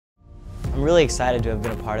I'm really excited to have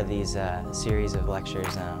been a part of these series of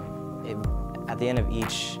lectures. At the end of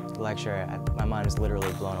each lecture, my mind was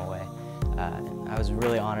literally blown away. I was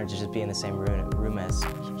really honored to just be in the same room as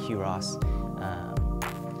Hugh Ross.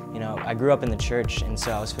 You know, I grew up in the church, and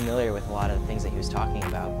so I was familiar with a lot of the things that he was talking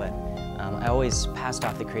about, but I always passed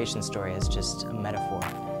off the creation story as just a metaphor.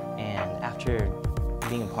 And after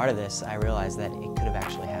being a part of this, I realized that it could have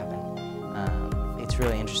actually happened. It's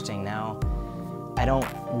really interesting now. I don't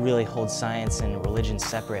really hold science and religion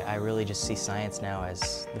separate. I really just see science now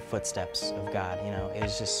as the footsteps of God. You know, it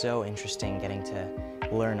was just so interesting getting to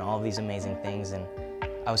learn all these amazing things, and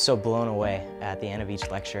I was so blown away at the end of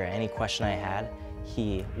each lecture. Any question I had,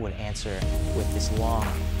 he would answer with this long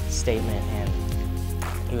statement, and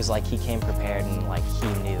it was like he came prepared and like he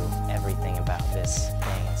knew everything about this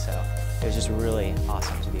thing. And so it was just really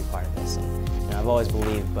awesome to be a part of this. And you know, I've always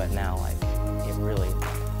believed, but now like it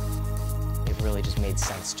really just made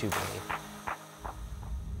sense to believe.